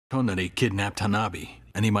Tonari kidnapped Hanabi,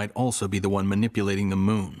 and he might also be the one manipulating the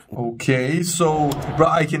moon. Okay, so, bro,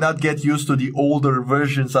 I cannot get used to the older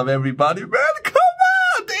versions of everybody. Man, come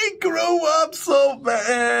on! They grew up so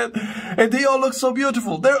bad! And they all look so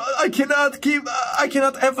beautiful. I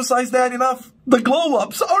cannot emphasize that enough. The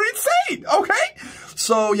glow-ups are insane, okay?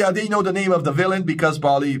 So, yeah, they know the name of the villain because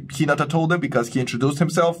probably Hinata told them because he introduced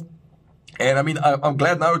himself. And, I mean, I'm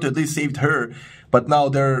glad Naruto at least saved her. But now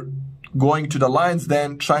they're going to the lines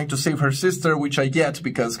then, trying to save her sister, which I get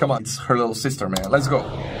because, come on, it's her little sister, man. Let's go.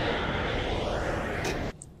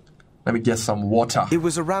 Let me get some water. It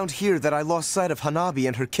was around here that I lost sight of Hanabi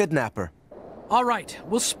and her kidnapper. All right,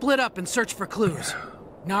 we'll split up and search for clues.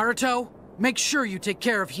 Naruto, make sure you take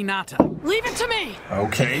care of Hinata. Leave it to me!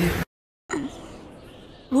 Okay.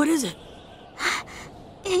 What is it?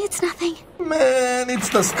 It's nothing. Man, it's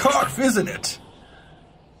the scarf, isn't it?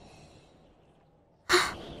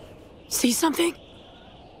 See something?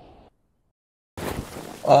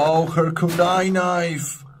 Oh, her kunai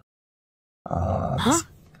knife. Huh?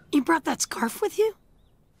 You brought that scarf with you?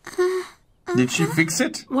 Did she fix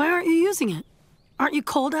it? Why aren't you using it? Aren't you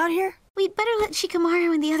cold out here? We'd better let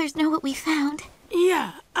Shikamaru and the others know what we found.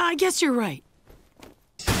 Yeah, I guess you're right.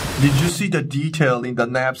 Did you see the detail in the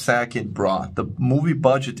knapsack it brought? The movie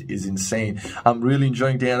budget is insane. I'm really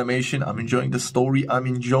enjoying the animation. I'm enjoying the story. I'm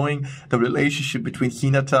enjoying the relationship between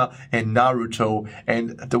Hinata and Naruto.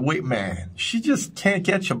 And the way, man, she just can't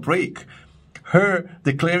catch a break. Her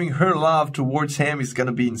declaring her love towards him is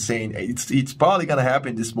gonna be insane. It's probably gonna happen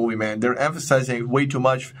in this movie, man. They're emphasizing it way too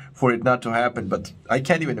much for it not to happen, but I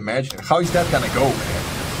can't even imagine. How is that gonna go,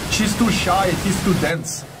 man? She's too shy and he's too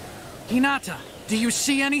dense. Hinata, do you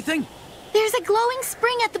see anything? There's a glowing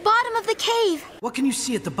spring at the bottom of the cave. What can you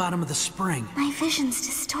see at the bottom of the spring? My vision's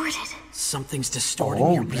distorted. Something's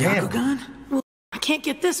distorting your Byakugan? Well, I can't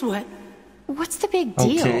get this wet. What's the big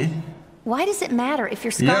deal? Okay. Why does it matter if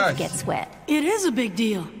your scarf gets wet? It is a big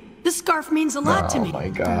deal. This scarf means a lot to me. Oh my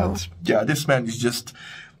god. Yeah, this man is just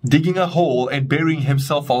digging a hole and burying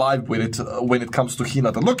himself alive with it when it comes to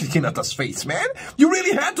Hinata. Look at Hinata's face, man. You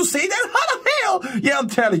really had to say that? How the hell? Yeah, I'm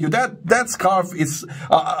telling you, that scarf is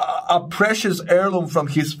a precious heirloom from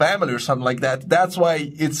his family or something like that. That's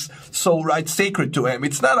why it's so sacred to him.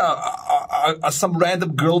 It's not some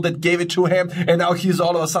random girl that gave it to him and now he's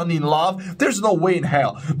all of a sudden in love. There's no way in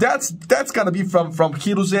hell. That's gonna be from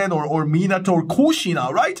Hiruzen or Minato or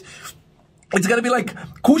Kushina, right? It's gonna be like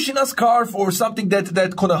Kushina's scarf or something that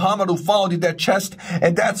Konohamaru found in that chest,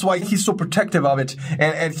 and that's why he's so protective of it.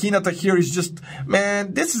 And Hinata here is just,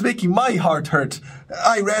 man, this is making my heart hurt.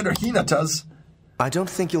 I rather Hinata's. I don't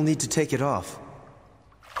think you'll need to take it off.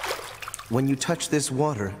 When you touch this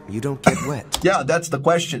water, you don't get wet. Yeah, that's the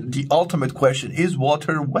question. The ultimate question. Is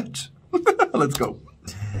water wet? Let's go.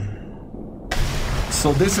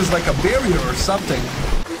 So this is like a barrier or something.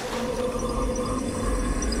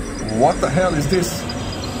 What the hell is this?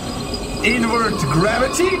 Invert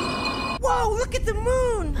gravity? Whoa, look at the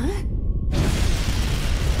moon!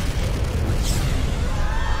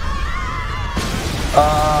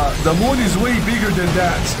 The moon is way bigger than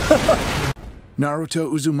that. Naruto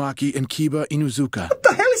Uzumaki and Kiba Inuzuka. What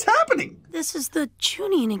the hell is happening? This is the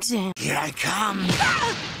Chunin exam. Here I come.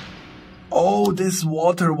 Oh, this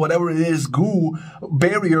water, whatever it is, goo,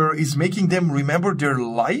 barrier is making them remember their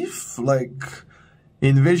life? Like,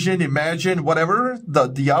 envision, imagine, whatever,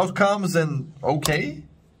 the outcomes and okay?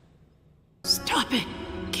 Stop it,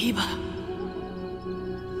 Kiba.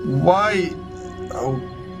 Why?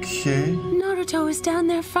 Okay. Naruto is down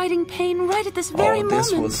there fighting pain right at this very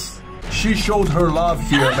moment. She showed her love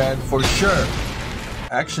here, man, for sure.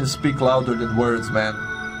 Actions speak louder than words, man.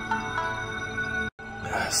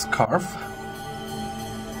 Scarf?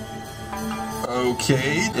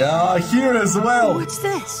 Okay, yeah, here as well. What's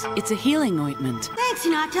this? It's a healing ointment. Thanks,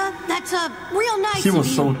 Hinata. That's real nice. He was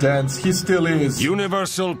so dense. He still is.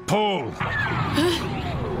 Universal pull.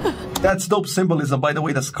 That's dope symbolism, by the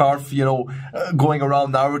way, the scarf, you know, going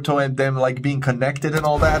around Naruto and them, like, being connected and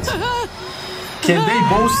all that. Can they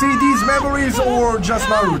both see these memories or just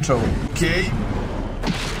Naruto? Okay.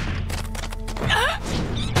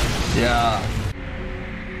 Yeah.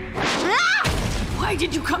 Why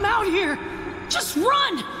did you come out here? Just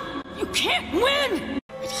run! You can't win!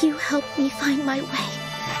 But you helped me find my way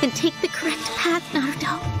and take the correct path,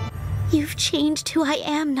 Naruto. You've changed who I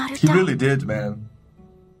am, Naruto. He really did, man.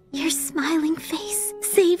 Your smiling face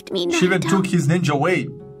saved me, Naruto. She even took his ninja way.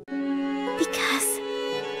 Because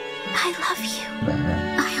I love you.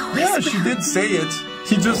 I always Yeah, will. she did say it.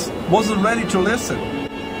 He just wasn't ready to listen.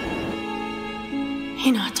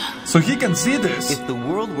 Hinata. So he can see this. If the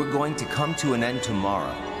world were going to come to an end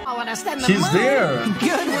tomorrow, He's there.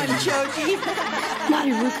 Good one,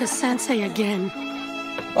 Nariruka-sensei again.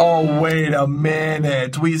 Oh, wait a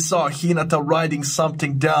minute. We saw Hinata writing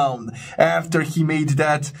something down after he made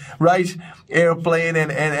that, right, airplane.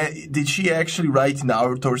 And did she actually write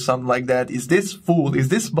Naruto or something like that? Is this fool, is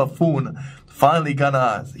this buffoon finally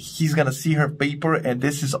he's gonna see her paper and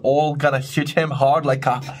this is all gonna hit him hard like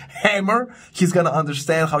a hammer? He's gonna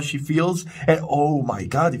understand how she feels. And oh my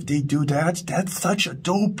god, if they do that, that's such a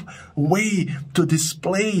dope way to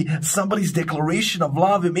display somebody's declaration of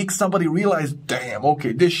love. It makes somebody realize, damn,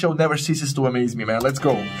 okay, this show never ceases to amaze me, man. Let's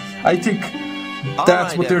go. I think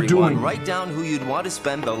that's what they're doing. Write down who you'd want to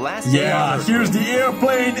spend the last Yeah, here's the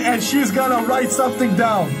airplane and she's gonna write something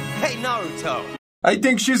down. Hey, Naruto! I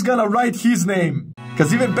think she's gonna write his name.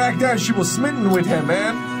 Because even back then, she was smitten with him,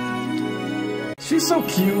 man. She's so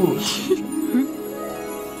cute.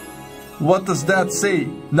 What does that say?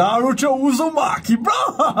 Naruto Uzumaki, bro!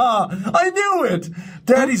 I knew it!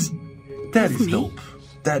 That is dope.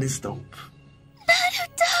 That is dope.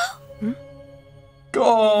 Naruto!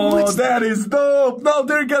 Oh, that is dope! Now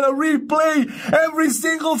they're gonna replay every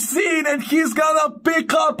single scene and he's gonna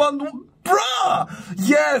pick up on... Bruh!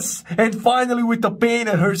 Yes! And finally with the pain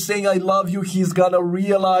and her saying I love you, he's gonna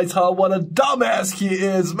realize what a dumbass he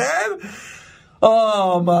is, man!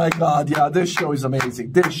 Oh my god, yeah, this show is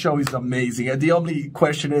amazing. This show is amazing. And the only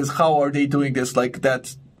question is, how are they doing this? Like,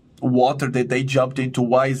 that water that they jumped into,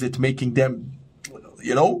 why is it making them,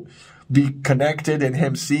 you know, be connected and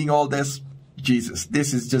him seeing all this? Jesus,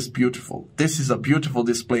 this is just beautiful. This is a beautiful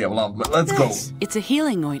display of love. Let's go. It's a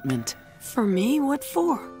healing ointment. For me? What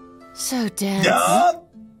for? So, Dad,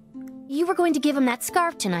 you were going to give him that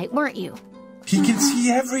scarf tonight, weren't you? He can see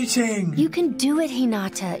everything. You can do it,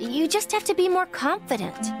 Hinata. You just have to be more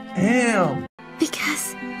confident. Damn.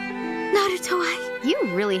 Because, Naruto, You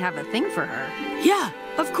really have a thing for her. Yeah,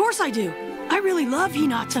 of course I do. I really love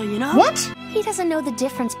Hinata, you know? What? He doesn't know the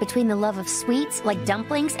difference between the love of sweets, like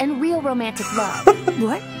dumplings, and real romantic love.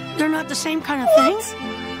 What? They're not the same kind of thing?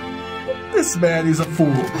 This man is a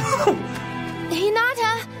fool.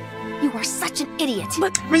 Hinata! You are such an idiot.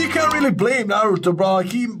 But I mean, you can't really blame Naruto, bro.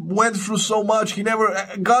 He went through so much. He never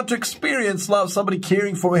got to experience love, somebody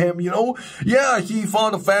caring for him, you know? Yeah, he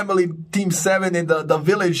found a family, Team 7 in the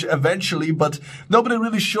village eventually, but nobody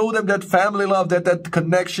really showed him that family love, that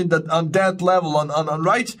connection, that on that level, on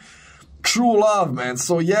right? True love, man.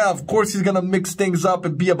 So yeah, of course he's gonna mix things up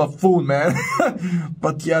and be a buffoon, man.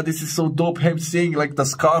 But yeah, this is so dope. Him seeing like the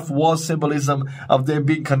scarf was symbolism of them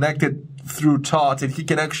being connected through thought, and he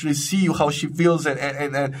can actually see how she feels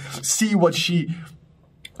and see what she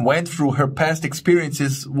went through, her past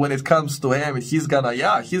experiences when it comes to him. And he's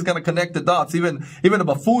gonna connect the dots. Even a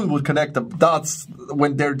buffoon would connect the dots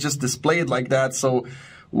when they're just displayed like that. So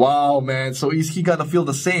wow, man. So is he gonna feel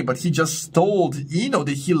the same? But he just told Ino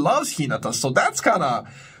that he loves Hinata. So that's kinda...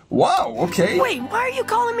 Wow, okay. wait, why are you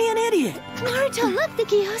calling me an idiot? Naruto, look, the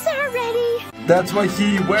gyoza are ready. That's why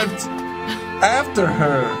he went after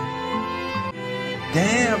her.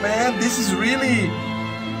 Damn, man. This is really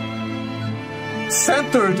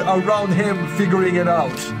centered around him figuring it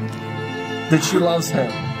out. That she loves him.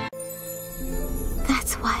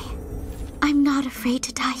 That's why I'm not afraid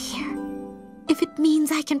to die here. If it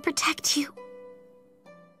means I can protect you.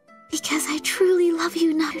 Because I truly love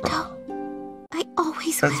you, Naruto. I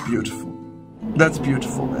always will. That's beautiful. That's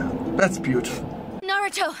beautiful, man. That's beautiful.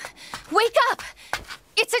 Naruto, wake up!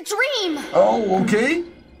 It's a dream! Oh, okay.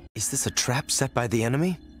 Is this a trap set by the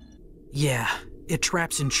enemy? Yeah, it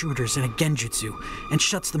traps intruders in a genjutsu and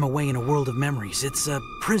shuts them away in a world of memories. It's a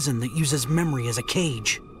prison that uses memory as a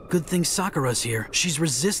cage. Good thing Sakura's here. She's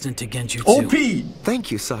resistant to genjutsu. OP!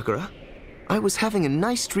 Thank you, Sakura. I was having a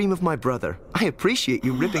nice dream of my brother. I appreciate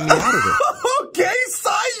you ripping me out of it. Okay,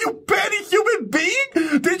 Sai, you petty human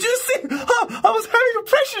being! Did you see? I was having a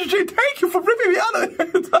precious dream. Thank you for ripping me out of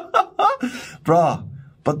it. Bruh,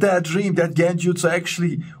 but that dream, that genjutsu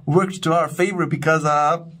actually worked to our favor because,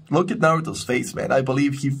 look at Naruto's face, man. I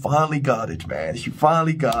believe he finally got it, man. He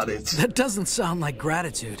finally got it. That doesn't sound like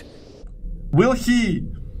gratitude. Will he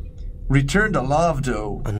return the love,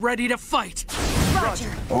 though? Ready to fight!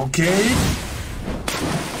 Roger. Okay.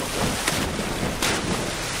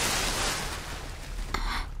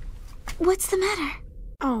 What's the matter?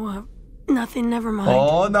 Oh, nothing, never mind.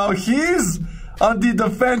 Oh, now he's on the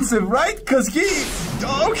defensive, right? Because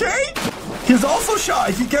okay. He's also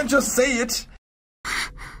shy. He can't just say it.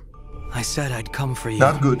 I said I'd come for you.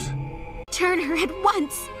 Not good. Turn her at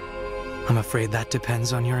once. I'm afraid that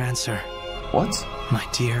depends on your answer. What? My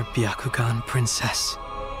dear Byakugan princess.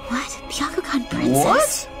 What? Byakugan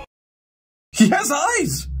princess? What? He has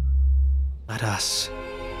eyes! Let us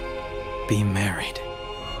be married.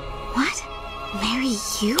 What?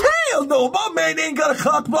 you? Hell no, my man ain't gonna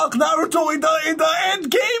cockblock Naruto in the end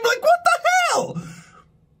game. Like, what the hell?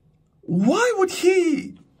 Why would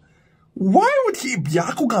he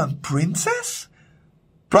Byakugan princess?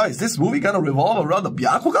 Bro, is this movie gonna revolve around the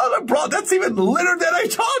Byakugan? Like, bro, that's even litter than I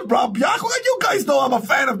thought, bro. Byakugan, you guys know I'm a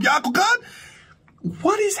fan of Byakugan.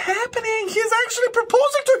 What is happening? He's actually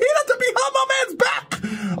proposing to Hinata behind my man's back.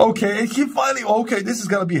 Okay, he finally, okay, this is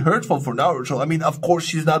gonna be hurtful for Naruto. I mean, of course,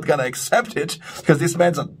 she's not gonna accept it because this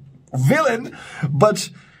man's a villain.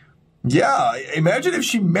 But yeah, imagine if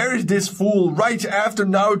she married this fool right after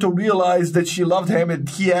Naruto realized that she loved him and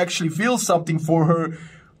he actually feels something for her.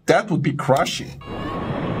 That would be crushing.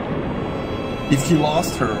 If he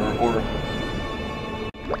lost her or...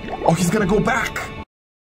 Oh, he's gonna go back.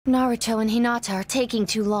 Naruto and Hinata are taking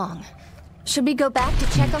too long. Should we go back to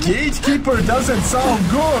check on the... Gatekeeper doesn't sound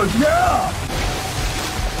good, yeah!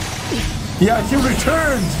 Yeah, he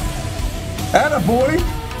returned! Attaboy!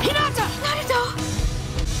 Hinata!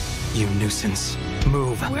 Naruto! You nuisance.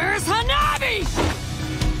 Move. Where's Hanabi?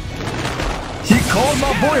 He called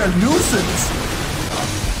my boy a nuisance!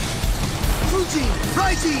 Fuji!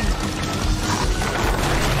 Rising!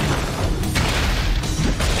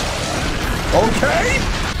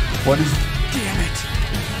 Okay! What is... Damn it!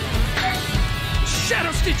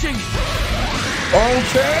 Shadow stitching!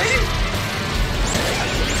 Okay!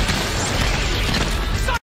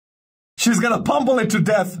 She's gonna pummel it to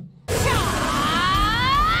death.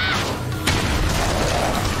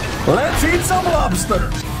 Let's eat some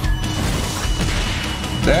lobster!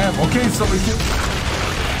 Damn, okay, so we can...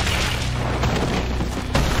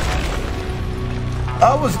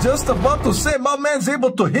 I was just about to say, my man's able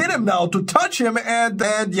to hit him now, to touch him, and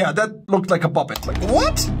yeah, that looked like a puppet. Like,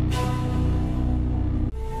 what?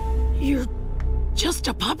 You're just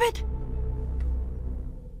a puppet?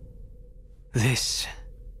 This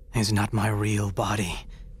is not my real body.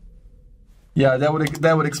 Yeah, that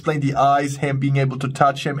would explain the eyes, him being able to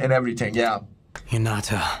touch him, and everything, yeah.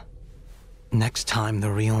 Hinata, next time the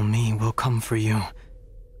real me will come for you.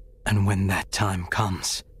 And when that time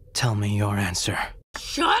comes, tell me your answer.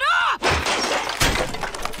 Shut up!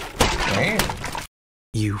 Damn.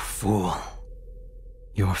 You fool.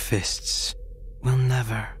 Your fists will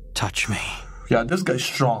never touch me. Yeah, this guy's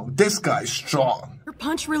strong. This guy's strong. Your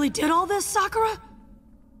punch really did all this, Sakura?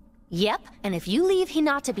 Yep, and if you leave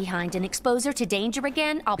Hinata behind and expose her to danger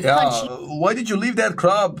again, I'll Yeah, punch you. why did you leave that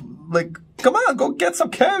crab? Like, come on, go get some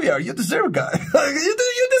caviar. You deserve it, guy. you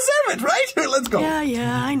deserve it, right? Here, let's go.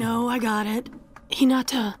 Yeah, I know, I got it.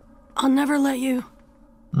 Hinata, I'll never let you...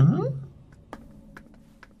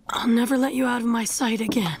 I'll never let you out of my sight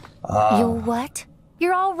again. You what?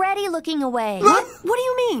 You're already looking away. What? What do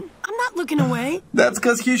you mean? I'm not looking away. That's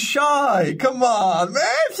because he's shy. Come on, man.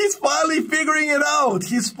 He's finally figuring it out.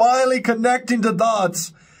 He's finally connecting the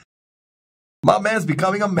dots. My man's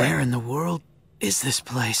becoming a man. Where in the world is this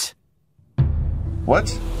place? What?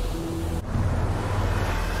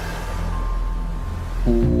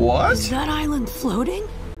 What? Is that island floating?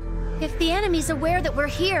 If the enemy's aware that we're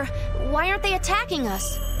here, why aren't they attacking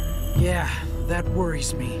us? Yeah, that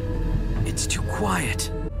worries me. It's too quiet.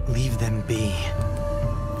 Leave them be.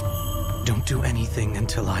 Don't do anything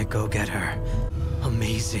until I go get her.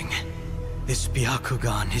 Amazing. This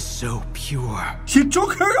Byakugan is so pure. He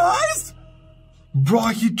took her eyes? Bro,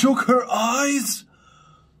 he took her eyes?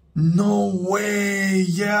 No way.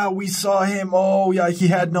 Yeah, we saw him. Oh, yeah, he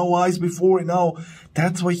had no eyes before and now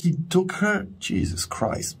that's why he took her. Jesus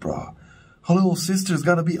Christ, bro. Her little sister's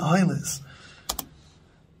gotta be eyeless.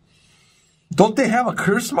 Don't they have a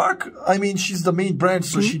curse mark? I mean, she's the main branch,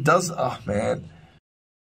 so she does. Oh, man.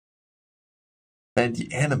 And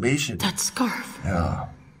the animation. That scarf. Yeah.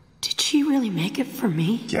 Did she really make it for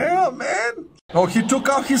me? Yeah, man. Oh, he took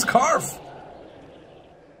out his scarf.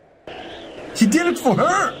 He did it for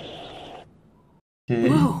her. Okay.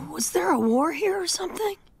 Whoa, was there a war here or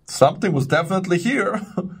something? Something was definitely here.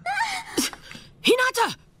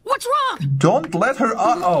 Hinata! What's wrong? Don't let her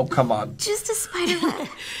out. Oh, come on. Just a spider web.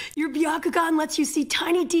 Your Byakugan lets you see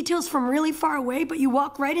tiny details from really far away, but you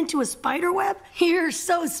walk right into a spider web? You're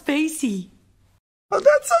so spacey. Oh,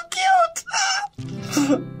 that's so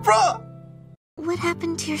cute. Bro. What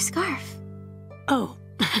happened to your scarf? Oh,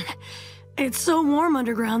 it's so warm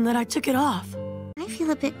underground that I took it off. I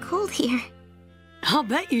feel a bit cold here. I'll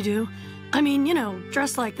bet you do. I mean, you know,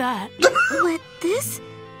 dressed like that. What, this?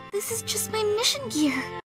 This is just my mission gear.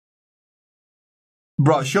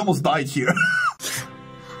 Bro, she almost died here.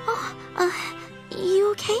 Oh,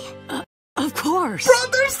 you okay? Of course.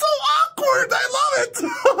 Bro, they're so awkward. I love it.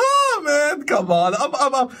 Oh, man, come on.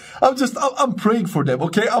 I'm praying for them,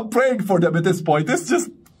 okay? I'm praying for them at this point. It's just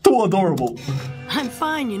too adorable. I'm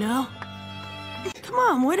fine, you know. Come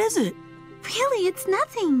on, what is it? Really, it's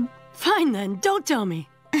nothing. Fine then, don't tell me.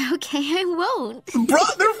 Okay, I won't. Bro,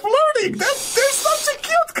 they're flirting! They're such a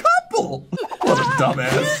cute couple! What a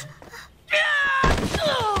dumbass.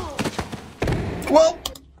 Well,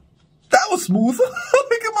 that was smooth.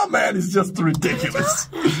 Look at my man, he's just ridiculous.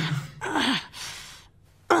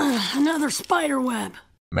 Another spider web.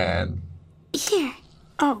 Man. Here.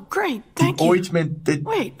 Oh, great, thank you. Ointment did...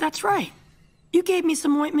 Wait, that's right. You gave me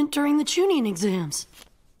some ointment during the tuning exams.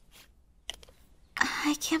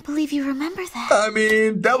 I can't believe you remember that. I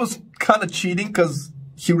mean, that was kind of cheating because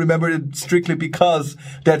he remembered it strictly because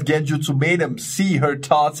that genjutsu made him see her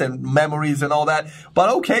thoughts and memories and all that. But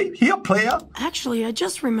okay, he a player. Actually, I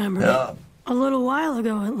just remembered it. A little while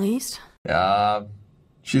ago, at least. Yeah,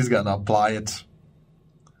 she's gonna apply it.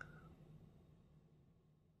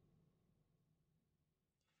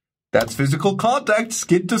 That's physical contact,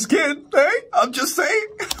 skin to skin. Hey, I'm just saying.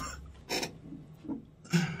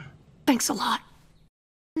 Thanks a lot.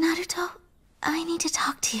 Naruto, I need to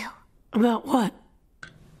talk to you. About what?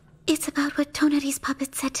 It's about what Tonari's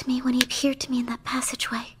puppet said to me when he appeared to me in that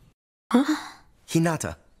passageway. Huh?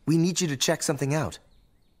 Hinata, we need you to check something out.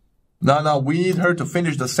 No, we need her to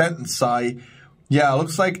finish the sentence, Sai. Yeah,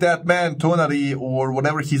 looks like that man, Tonari, or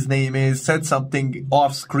whatever his name is, said something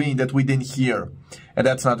off screen that we didn't hear. And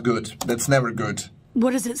that's not good. That's never good.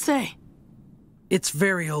 What does it say? It's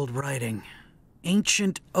very old writing.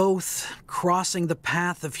 Ancient oath, crossing the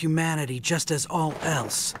path of humanity just as all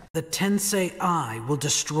else. The Tensei Eye will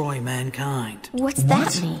destroy mankind. What's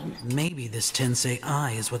that mean? Maybe this Tensei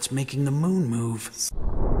Eye is what's making the moon move.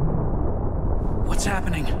 What's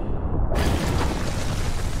happening?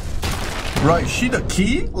 Right, she the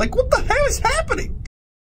key? Like, what the hell is happening?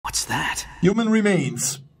 What's that? Human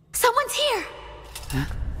remains. Someone's here! Huh?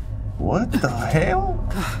 What the hell?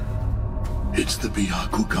 It's the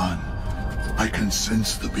Byakugan. I can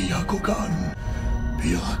sense the Byakugan.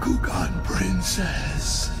 Byakugan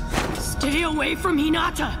princess. Stay away from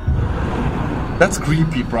Hinata! That's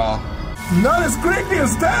creepy, bro. Not as creepy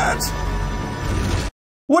as that!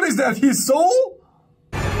 What is that, his soul?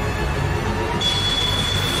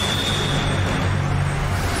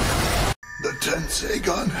 The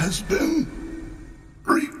Tenseigan has been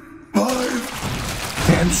revived.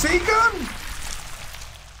 Tenseigan?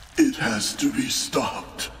 It has to be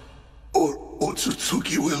stopped, or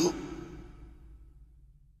Otsutsuki will.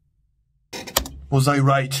 Was I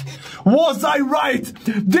right? Was I right?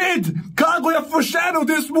 Did Kaguya foreshadow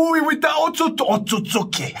this movie with the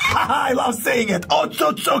Otsutsuki? I love saying it.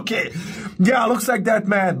 Otsutsuki. Yeah, looks like that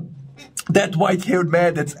man. That white-haired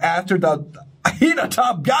man that's after the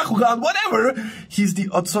Hinata, Byakugan, whatever. He's the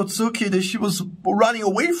Otsutsuki that she was running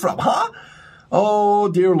away from, huh? Oh,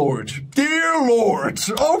 dear Lord. Dear Lord.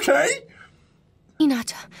 Okay.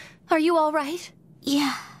 Hinata, are you all right?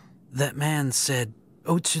 Yeah. That man said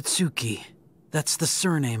Otsutsuki. That's the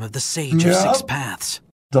surname of the Sage of Six Paths.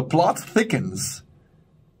 The plot thickens.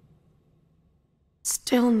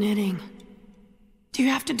 Still knitting. Do you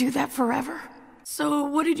have to do that forever? So,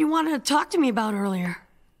 what did you want to talk to me about earlier?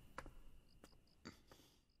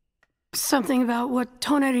 Something about what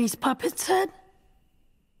Tonari's puppet said?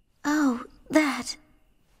 Oh, that.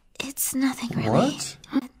 It's nothing really. What?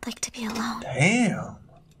 I'd like to be alone. Damn.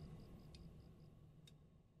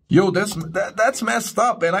 Yo, that's messed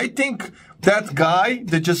up. And I think that guy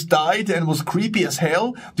that just died and was creepy as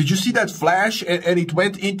hell, did you see that flash and it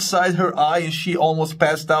went inside her eye and she almost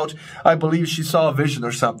passed out? I believe she saw a vision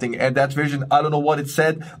or something. And that vision, I don't know what it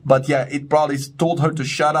said, but yeah, it probably told her to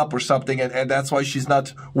shut up or something. And that's why she's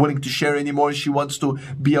not willing to share anymore. She wants to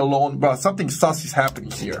be alone. Bro, something sus is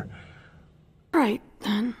happening here. Right,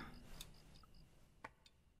 then.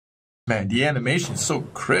 Man, the animation is so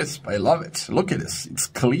crisp. I love it. Look at this. It's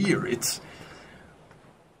clear.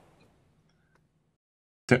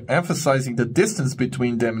 They're emphasizing the distance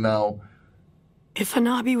between them now. If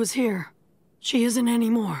Hanabi was here, she isn't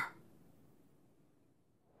anymore.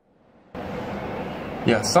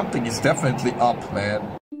 Yeah, something is definitely up,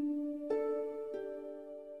 man.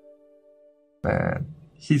 Man,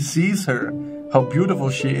 he sees her, how beautiful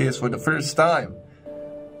she is for the first time.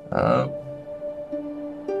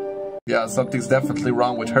 Yeah, something's definitely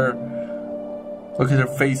wrong with her. Look at her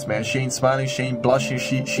face, man. She ain't smiling, she ain't blushing,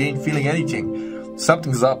 she ain't feeling anything.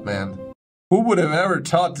 Something's up, man. Who would have ever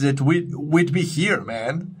thought that we'd be here,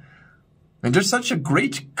 man? And they're such a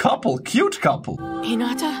great couple, cute couple.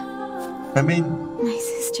 Hinata? I mean... My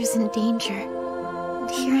sister's in danger. And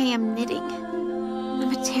here I am knitting.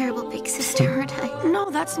 I'm a terrible big sister, aren't I? No,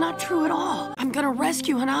 that's not true at all. I'm gonna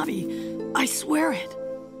rescue Hanabi. I swear it.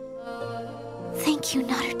 Thank you,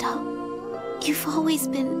 Naruto. You've always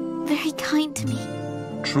been very kind to me.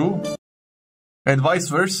 True. And vice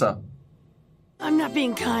versa. I'm not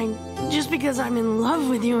being kind just because I'm in love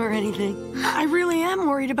with you or anything. I really am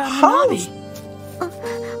worried about How? Hanabi.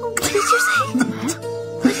 What did you say?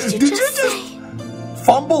 What did you just say?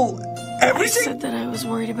 Fumble I everything? said that I was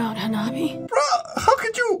worried about Hanabi. Bruh, how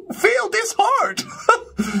could you fail this hard?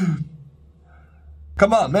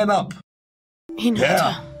 Come on, man up. Hinata.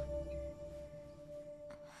 Yeah.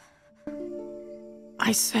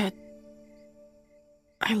 I said,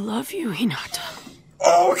 I love you, Hinata.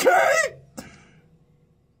 Okay.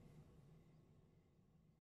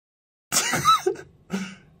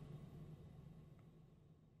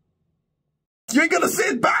 You ain't gonna say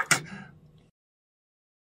it back?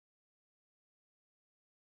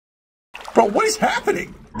 Bro, what is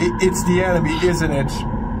happening? It's the enemy, isn't it?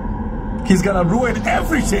 He's gonna ruin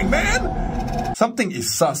everything, man! Something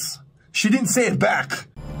is sus. She didn't say it back.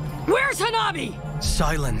 Where's Hanabi?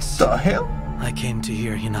 Silence. The hell? I came to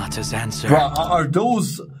hear Hinata's answer. Bro, are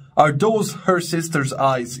those her sister's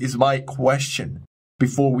eyes is my question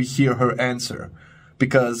before we hear her answer.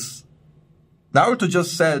 Because Naruto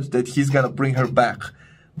just said that he's gonna bring her back.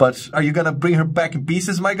 But are you gonna bring her back in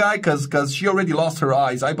pieces, my guy? Cause she already lost her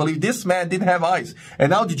eyes. I believe this man didn't have eyes.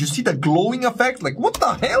 And now did you see the glowing effect? Like, what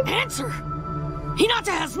the hell? Answer! Hinata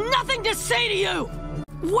has nothing to say to you!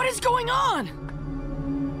 What is going on?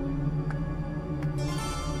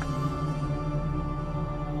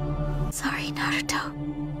 Sorry, Naruto.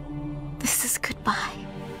 This is goodbye.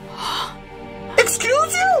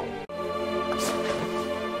 Excuse you?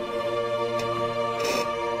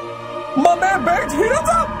 My man begged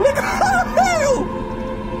Hinata? Like, how the hell?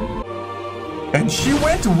 And she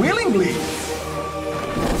went willingly.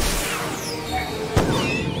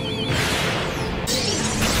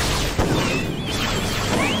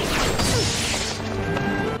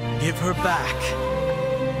 Give her back.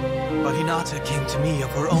 But Hinata came to me of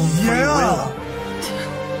her own free Yeah. will.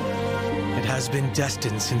 It has been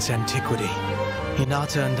destined since antiquity.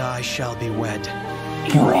 Hinata and I shall be wed.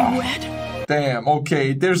 You'll be wed? Damn,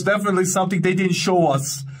 okay, there's definitely something they didn't show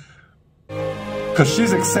us. Cause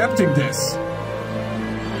she's accepting this.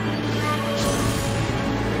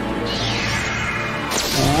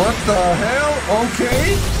 What the hell?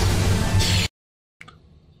 Okay.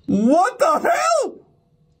 What the hell?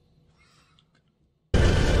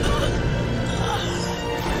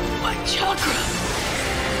 My chakra!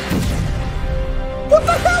 What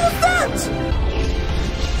the hell is that?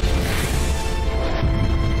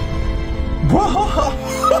 Bro,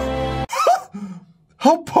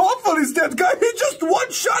 how powerful is that guy? He just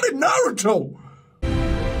one-shotted Naruto.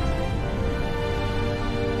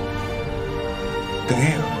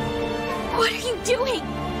 Damn. What are you doing?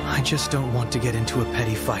 I just don't want to get into a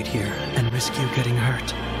petty fight here and risk you getting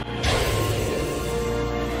hurt.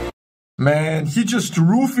 Man, he just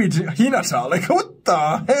roofied Hinata. Like, what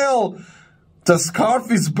the hell? The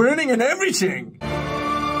scarf is burning and everything.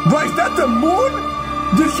 Bro, is that the moon?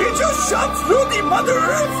 Did he just shot through the Mother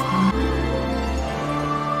Earth?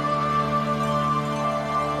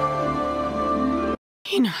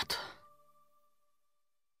 Hinata.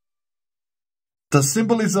 The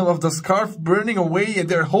symbolism of the scarf burning away and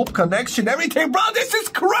their hope connection, everything, bro, this is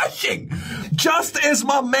crushing! Just as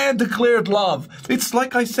my man declared love. It's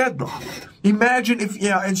like I said, bro. Imagine if,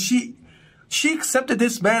 yeah, and she accepted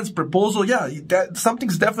this man's proposal. Yeah, that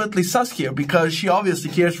something's definitely sus here because she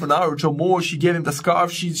obviously cares for Naruto more. She gave him the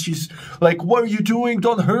scarf. She's like, what are you doing?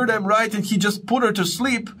 Don't hurt him, right? And he just put her to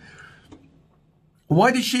sleep.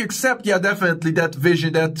 Why did she accept? Yeah, definitely that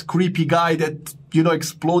vision, that creepy guy that, you know,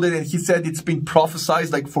 exploded, and he said it's been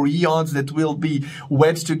prophesized like for eons that we'll be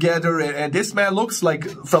wed together, and this man looks like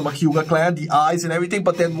from a Hyuga clan, the eyes and everything,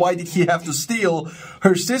 but then why did he have to steal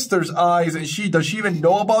her sister's eyes? And does she even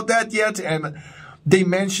know about that yet? And they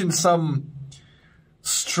mentioned some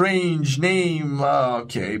strange name.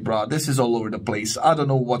 Okay, bro, this is all over the place. I don't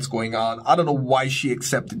know what's going on. I don't know why she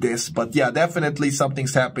accepted this, but yeah, definitely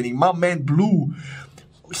something's happening. My man Blue,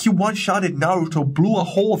 he one-shotted Naruto, blew a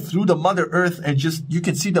hole through the Mother Earth, and just, you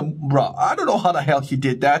can see the, bro, I don't know how the hell he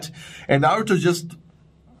did that. And Naruto just,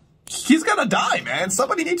 he's gonna die, man.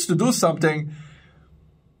 Somebody needs to do something.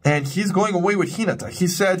 And he's going away with Hinata. He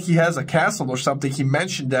said he has a castle or something. He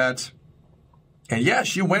mentioned that. And yeah,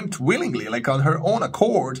 she went willingly, like on her own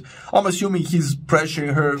accord. I'm assuming he's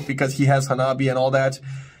pressuring her because he has Hanabi and all that.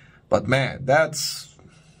 But man, that's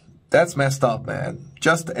messed up, man.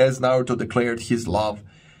 Just as Naruto declared his love,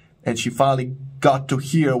 and she finally got to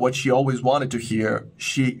hear what she always wanted to hear,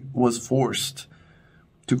 she was forced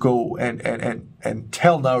to go and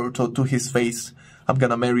tell Naruto to his face, I'm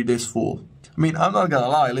gonna marry this fool. I mean, I'm not gonna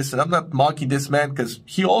lie, listen, I'm not mocking this man because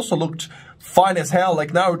he also looked fine as hell,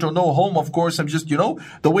 like Naruto No Home, of course. I'm just, you know,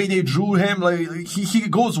 the way they drew him, like, he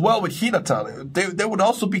goes well with Hinata. They would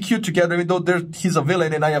also be cute together, even though he's a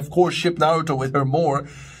villain, and I, of course, ship Naruto with her more.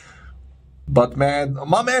 But, man,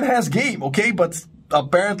 my man has game, okay? But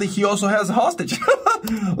apparently he also has a hostage.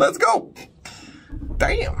 Let's go.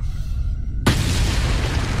 Damn.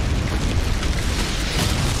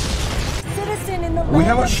 Citizen in the We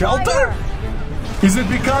have a shelter? Is it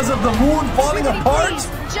because of the moon falling apart? Please,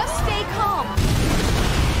 just stay calm.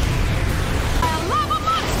 I love a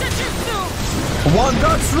monster jutsu! One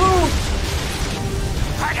got through!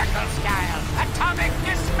 Particle style, atomic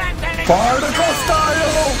dismantling. Particle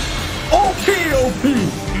style! OP!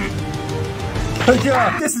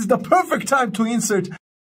 Yeah, this is the perfect time to insert.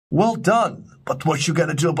 Well done, but what you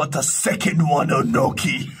gonna do about the second one,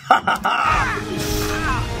 Onoki?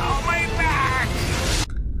 Oh, my back!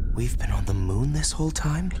 We've been on the moon this whole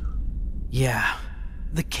time? Yeah.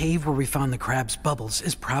 The cave where we found the crab's bubbles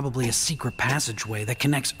is probably a secret passageway that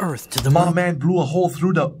connects Earth to the moon. My man blew a hole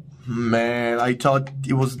through the... Man, I thought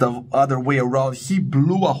it was the other way around. He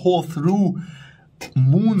blew a hole through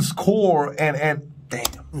Moon's core and damn.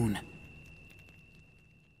 Moon.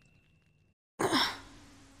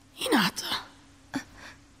 Hinata.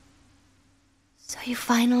 So you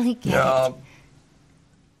finally get it.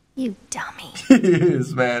 You dummy. He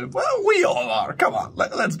is, man. Well, we all are. Come on,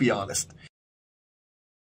 let's be honest.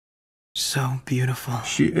 So beautiful.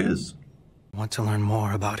 She is. I want to learn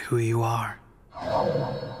more about who you are.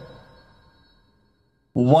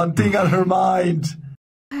 One thing on her mind.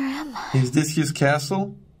 Where am I? Is this his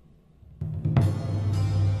castle?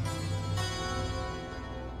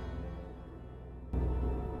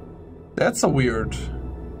 That's a weird...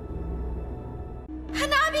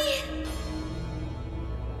 Hanabi!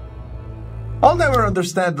 I'll never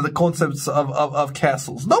understand the concepts of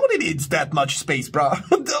castles. Nobody needs that much space, bro.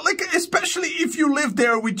 Like, especially if you live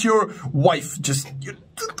there with your wife. Just, man,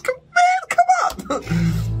 come on.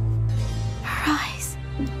 Her eyes.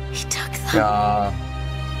 He took them.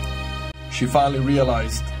 She finally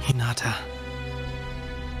realized. Hinata,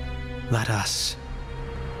 let us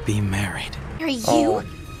be married. Are you? Oh.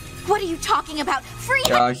 What are you talking about? Free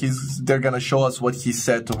Yeah, they're gonna show us what he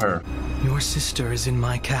said to her. Your sister is in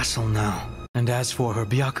my castle now. And as for her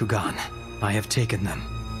Byakugan, I have taken them.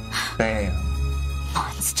 Damn.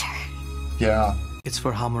 monster. Yeah. It's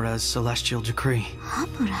for Hamura's celestial decree.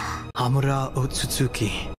 Hamura? Hamura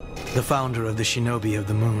Otsutsuki, the founder of the Shinobi of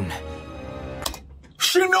the Moon.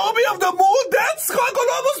 Shinobi of the Moon? That's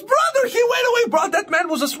Kagura's brother! He went away, bro! That man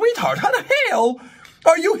was a sweetheart! How the hell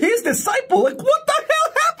are you his disciple? Like, what the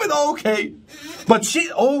hell happened? Okay. But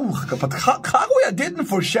but Kaguya didn't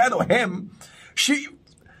foreshadow him.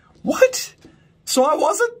 What? So I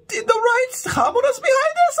wasn't in the right? Hamura's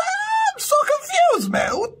behind us? I'm so confused,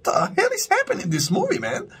 man. What the hell is happening in this movie,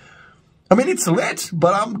 man? I mean, it's lit,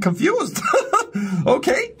 but I'm confused.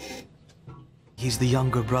 Okay. He's the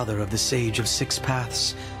younger brother of the Sage of Six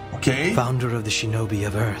Paths. Okay. Founder of the Shinobi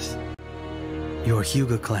of Earth. Your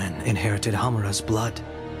Hyuga clan inherited Hamura's blood.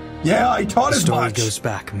 Yeah, I thought as much. The story goes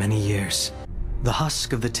back many years. The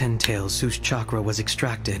husk of the Ten Tails whose chakra was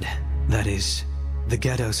extracted, that is, the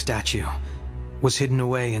Gedo statue, was hidden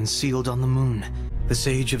away and sealed on the moon. The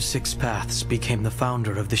Sage of Six Paths became the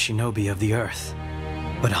founder of the Shinobi of the Earth.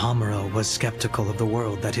 But Hamura was skeptical of the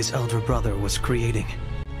world that his elder brother was creating.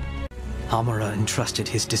 Hamura entrusted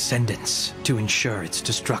his descendants to ensure its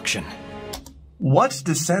destruction. What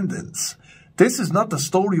descendants? This is not the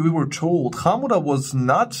story we were told. Hamura was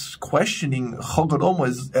not questioning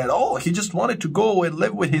Hagoromo at all. He just wanted to go and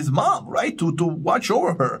live with his mom, right? To watch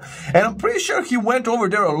over her. And I'm pretty sure he went over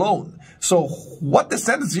there alone. So what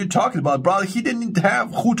descendants are you talking about, brother? He didn't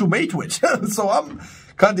have who to mate with. So I'm...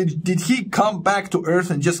 Did he come back to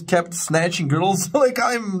Earth and just kept snatching girls? Like,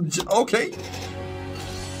 okay.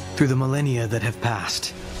 Through the millennia that have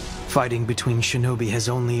passed, fighting between shinobi has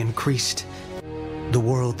only increased. The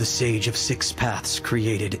world the Sage of Six Paths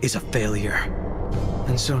created is a failure.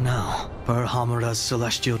 And so now, per Hamura's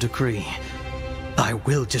celestial decree, I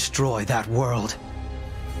will destroy that world.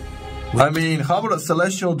 I mean, Hamura's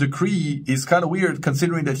celestial decree is kind of weird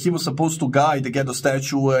considering that he was supposed to guide the Gedo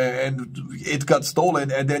statue and it got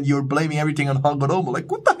stolen and then you're blaming everything on Hagoromo.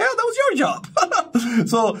 Like, what the hell? That was your job.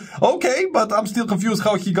 So, okay, but I'm still confused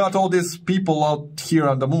how he got all these people out here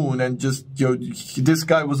on the moon and just, this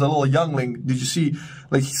guy was a little youngling. Did you see?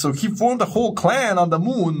 Like, so he formed a whole clan on the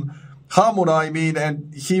moon. Hamura, I mean,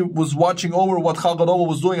 and he was watching over what Hagoromo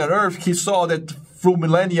was doing on Earth. He saw that through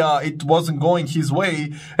millennia, it wasn't going his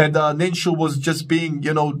way, and Ninshu was just being,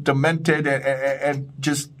 you know, demented and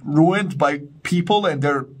just ruined by people and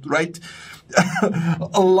their, right,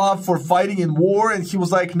 a love for fighting in war, and he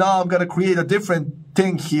was like, no, I'm gonna create a different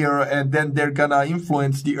thing here, and then they're gonna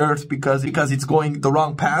influence the earth because it's going the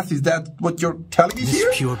wrong path. Is that what you're telling me here?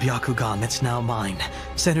 This pure Byakugan that's now mine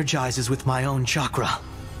synergizes with my own chakra.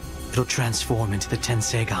 It'll transform into the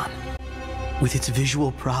Tenseigan. With its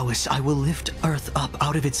visual prowess, I will lift Earth up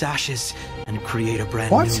out of its ashes and create a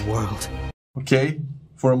brand new world. Okay,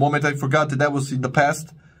 for a moment I forgot that was in the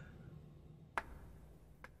past.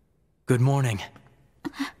 Good morning.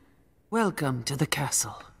 Welcome to the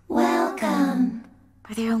castle. Welcome.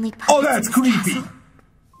 Are there only puppets? Oh, that's creepy. Castle?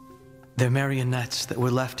 They're marionettes that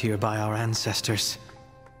were left here by our ancestors.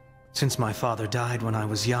 Since my father died when I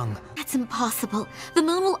was young. That's impossible. The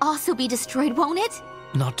moon will also be destroyed, won't it?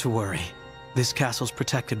 Not to worry. This castle's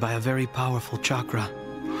protected by a very powerful chakra.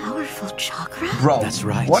 Powerful chakra? Bro, that's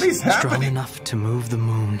right. What is happening? Strong enough to move the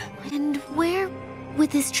moon. And where would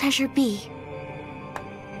this treasure be?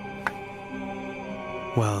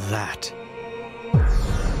 Well, that.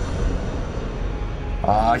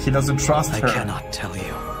 He doesn't trust her. I cannot tell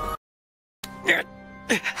you.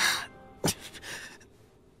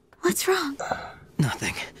 What's wrong?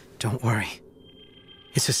 Nothing. Don't worry.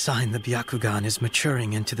 It's a sign the Byakugan is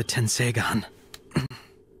maturing into the Tenseigan.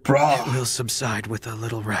 Bruh. It will subside with a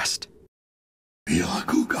little rest.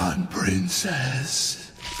 Byakugan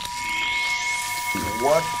princess.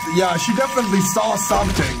 What? Yeah, she definitely saw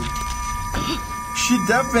something. She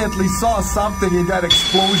definitely saw something in that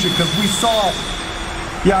explosion, because we saw...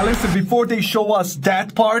 Yeah, listen, before they show us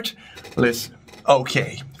that part, listen.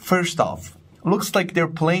 Okay, first off, looks like they're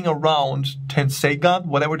playing around Tenseigan,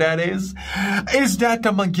 whatever that is. Is that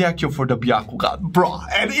the Mangekyo for the Byakugan? Bruh,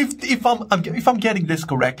 and if I'm getting this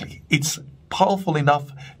correctly, it's powerful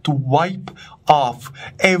enough to wipe off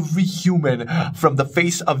every human from the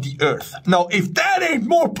face of the earth. Now, if that ain't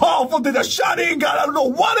more powerful than a Sharingan, I don't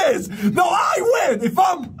know what is. No, I win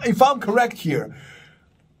if I'm correct here.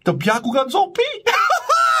 The Byakugan's OP.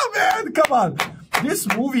 Man, come on. This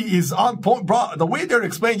movie is on point, bro. The way they're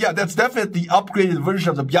explaining, yeah, that's definitely the upgraded version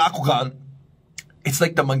of the Byakugan. It's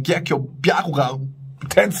like the Mangekyo Byakugan,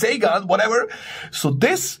 Tenseigan, whatever. So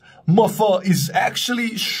this muffa is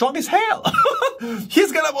actually strong as hell.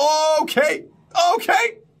 He's gonna, okay.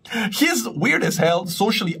 He's weird as hell,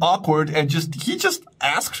 socially awkward, and he just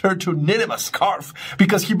asked her to knit him a scarf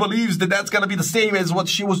because he believes that that's gonna be the same as what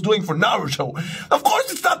she was doing for Naruto. Of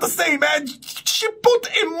course it's not the same, man. She put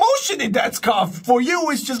emotion in that scarf. For you,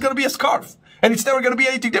 it's just gonna be a scarf. And it's never gonna be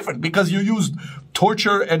anything different because you used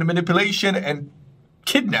torture and manipulation and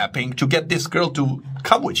kidnapping to get this girl to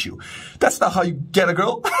come with you. That's not how you get a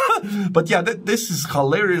girl. But yeah, this is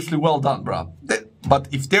hilariously well done, bro. But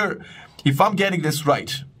if I'm getting this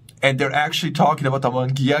right, and they're actually talking about the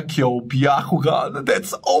Mangekyo Byakugan,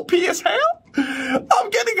 that's OP as hell. I'm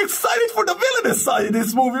getting excited for the villainous side of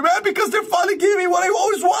this movie, man, because they're finally giving me what I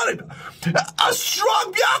always wanted. A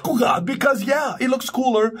strong Byakugan, because yeah, it looks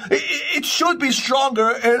cooler. It should be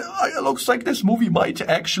stronger, and it looks like this movie might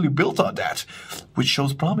actually build on that, which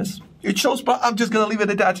shows promise. It shows I'm just gonna leave it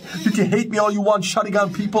at that. You can hate me all you want,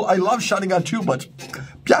 Sharingan people. I love Sharingan too, but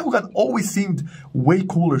Byakugan always seemed way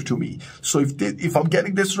cooler to me. So if I'm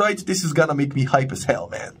getting this right, this is gonna make me hype as hell,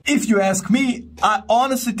 man. If you ask me, I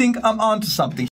honestly think I'm onto something.